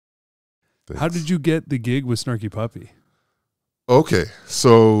How did you get the gig with Snarky Puppy? Okay,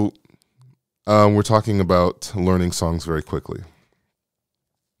 so we're talking about learning songs very quickly.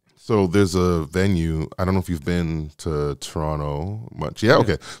 So there's a venue. I don't know if you've been to Toronto much. Yeah,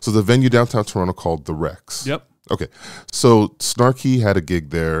 okay. So the venue downtown Toronto called the Rex. Yep. Okay. So Snarky had a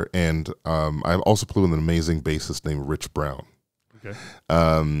gig there, and I also play with an amazing bassist named Rich Brown. Okay.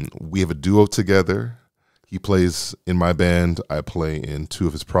 We have a duo together. He plays in my band. I play in 2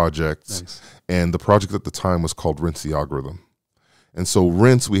 of his projects. Nice. And the project at the time was called Rinse the Algorithm. And so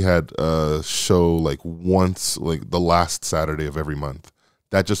Rinse, we had a show like once, like the last Saturday of every month.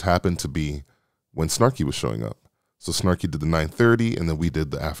 That just happened to be when Snarky was showing up. So Snarky did the 9:30, and then we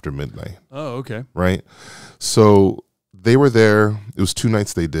did the after midnight. Oh, okay. Right? So they were there. It was 2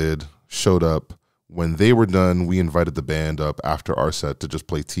 nights they did, showed up. When they were done, we invited the band up after our set to just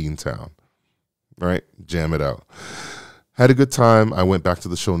play Teen Town. Right? Jam it out. Had a good time. I went back to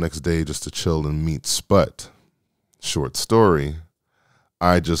the show next day just to chill and meet Sput. Short story.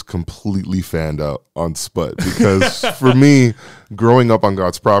 I just completely fanned out on Sput because for me, growing up on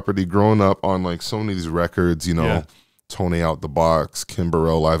God's Property, growing up on like so many of these records, you know, Tony Out the Box, Kim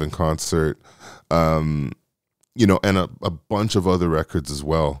Burrell live in concert, you know, and a bunch of other records as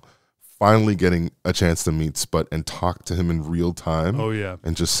well. Finally getting a chance to meet Sput and talk to him in real time. Oh yeah,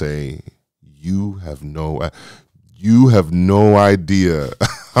 and just say, you have no idea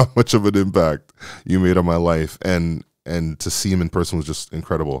how much of an impact you made on my life, and to see him in person was just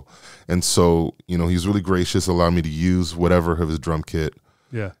incredible. And so, you know, he's really gracious, allowed me to use whatever of his drum kit.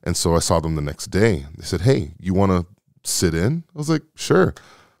 Yeah. And so I saw them the next day. They said, hey, you want to sit in? I was like, sure.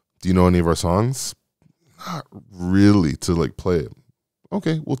 Do you know any of our songs? Not really, to like play it.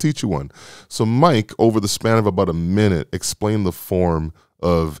 Okay, we'll teach you one. So Mike, over the span of about a minute, explained the form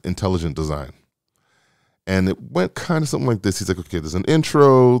of intelligent design. And it went kind of something like this. He's like, okay, there's an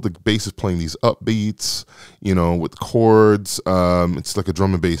intro. The bass is playing these upbeats, you know, with chords. It's like a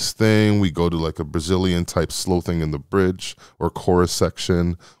drum and bass thing. We go to like a Brazilian type slow thing in the bridge or chorus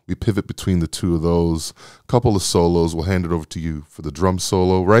section. We pivot between the 2 of those. Couple of solos. We'll hand it over to you for the drum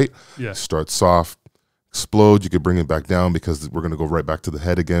solo, right? Yeah. Start soft, explode. You could bring it back down because we're going to go right back to the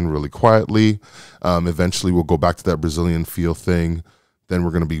head again really quietly. Eventually, we'll go back to that Brazilian feel thing. Then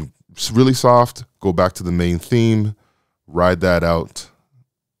we're going to be really soft, go back to the main theme, ride that out,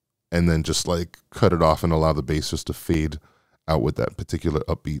 and then just like cut it off and allow the bass just to fade out with that particular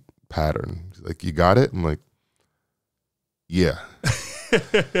upbeat pattern. He's like, you got it? I'm like, yeah.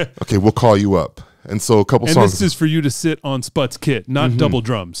 Okay, we'll call you up. And so a couple songs. And this is for you to sit on Sput's kit, not double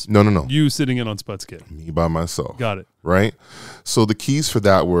drums. No. You sitting in on Sput's kit. Me by myself. Got it. Right? So the keys for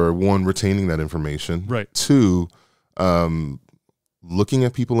that were, 1, retaining that information. Right. 2, looking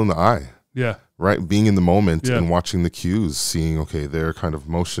at people in the eye. Yeah. Right? Being in the moment and watching the cues, seeing, okay, they're kind of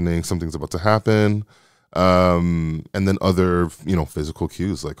motioning, something's about to happen. And then other, you know, physical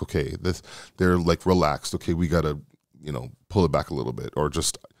cues, like, okay, they're like relaxed. Okay, we got to, you know, pull it back a little bit, or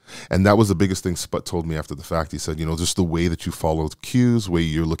just, and that was the biggest thing Sput told me after the fact. He said, you know, just the way that you follow the cues, the way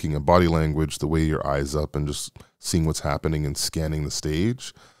you're looking at body language, the way your eyes up and just seeing what's happening and scanning the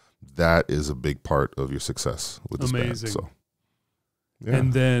stage, that is a big part of your success with this band. So. Yeah.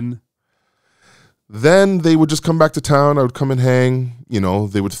 And then they would just come back to town. I would come and hang. You know,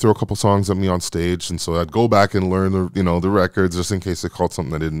 they would throw a couple songs at me on stage, and so I'd go back and learn the records just in case they called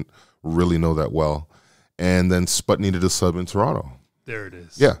something I didn't really know that well. And then Sput needed a sub in Toronto. There it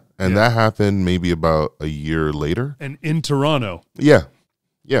is. Yeah, and that happened maybe about a year later. And in Toronto. Yeah.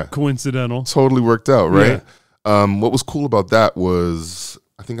 Coincidental. Totally worked out, right? Yeah. What was cool about that was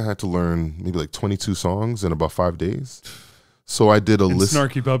I think I had to learn maybe like 22 songs in about 5 days. So I did a list.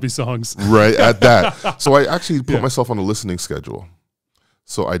 Snarky Puppy songs. Right, at that. So I actually put myself on a listening schedule.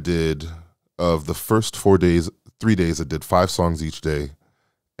 So I did, of the first 3 days, I did 5 songs each day.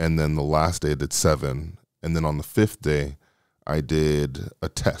 And then the last day I did 7. And then on the 5th day, I did a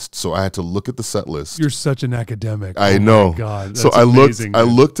test. So I had to look at the set list. You're such an academic. I know. My God, that's so I amazing,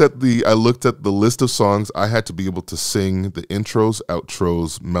 looked at the list of songs. I had to be able to sing the intros,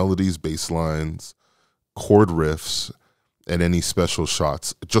 outros, melodies, bass lines, chord riffs, and any special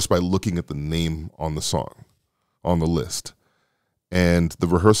shots just by looking at the name on the song, on the list. And the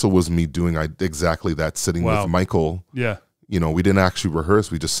rehearsal was me doing exactly that, sitting with Michael. Yeah. You know, we didn't actually rehearse.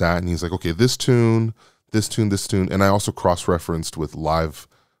 We just sat and he's like, okay, this tune. And I also cross-referenced with live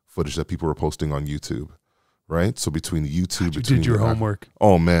footage that people were posting on YouTube, right? So between YouTube. You did your homework.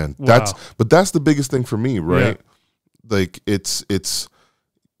 Oh, man. Wow. That's the biggest thing for me, right? Yeah. Like,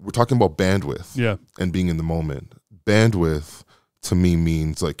 we're talking about bandwidth and being in the moment. Bandwidth to me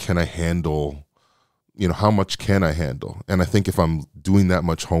means like, can I handle, how much can I handle? And I think if I'm doing that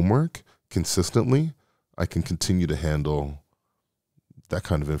much homework, consistently, I can continue to handle that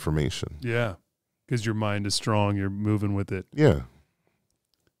kind of information. Yeah, because your mind is strong. You're moving with it. Yeah.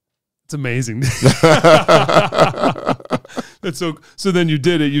 It's amazing. That's so then you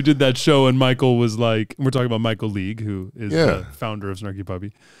did it. You did that show, and Michael was like, and we're talking about Michael League, who is the founder of Snarky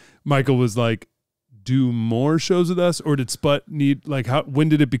Puppy. Michael was like, do more shows with us, or did Sput need, like, when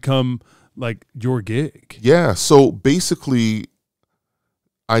did it become like your gig? Yeah. So basically,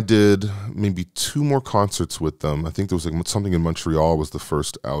 I did maybe 2 more concerts with them. I think there was like something in Montreal was the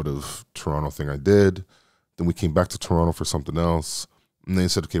first out of Toronto thing I did. Then we came back to Toronto for something else. And they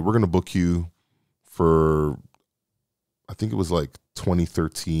said, okay, we're going to book you for, I think it was like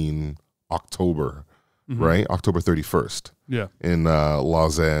 2013, October, right? October 31st. Yeah. In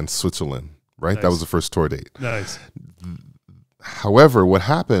Lausanne, Switzerland, right? Nice. That was the first tour date. Nice. However, what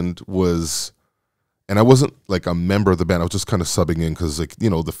happened was, and I wasn't like a member of the band. I was just kind of subbing in because, like,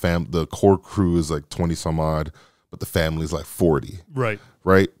 you know, the core crew is like 20 some odd, but the family is like 40. Right.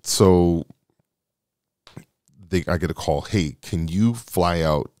 Right. So I get a call. Hey, can you fly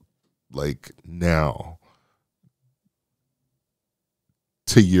out like now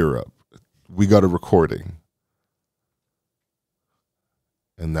to Europe? We got a recording.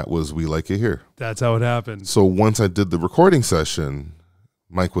 And that was We Like It Here. That's how it happened. So once I did the recording session,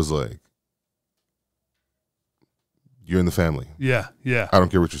 Mike was like, you're in the family. Yeah, yeah. I don't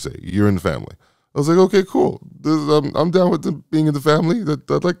care what you say. You're in the family. I was like, okay, cool. I'm down with being in the family. I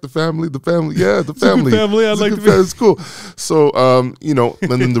like the family. The family, yeah, the family. Family, I like the family. It's cool. So, you know,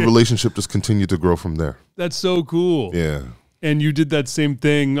 and then the relationship just continued to grow from there. That's so cool. Yeah. And you did that same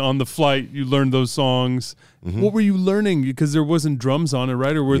thing on the flight. You learned those songs. What were you learning? Because there wasn't drums on it,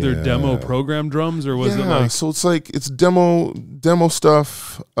 right? Or were there demo program drums? Or was it like? So it's demo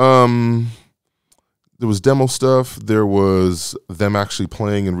stuff. There was demo stuff. There was them actually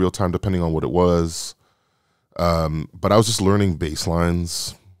playing in real time, depending on what it was. But I was just learning bass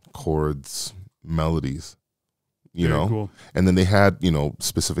lines, chords, melodies, you know? Cool. And then they had, you know,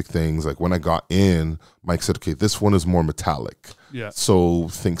 specific things. Like when I got in, Mike said, okay, this one is more metallic. Yeah. So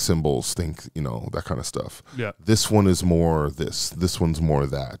think cymbals, think, you know, that kind of stuff. Yeah. This one is more this one's more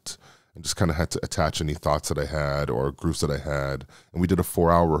that. And just kind of had to attach any thoughts that I had or grooves that I had. And we did a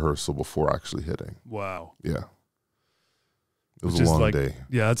 4-hour rehearsal before actually hitting. Wow. Yeah. It was a long day.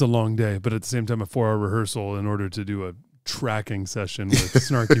 Yeah, it's a long day. But at the same time, a 4-hour rehearsal in order to do a tracking session with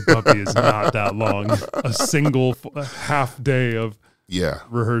Snarky Puppy is not that long. A single half day of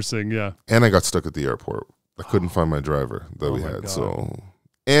rehearsing, yeah. And I got stuck at the airport. I couldn't find my driver that we had, so...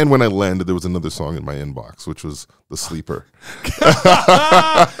 And when I landed, there was another song in my inbox, which was The Sleeper.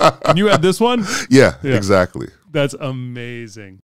 And you had this one? Yeah, exactly. That's amazing.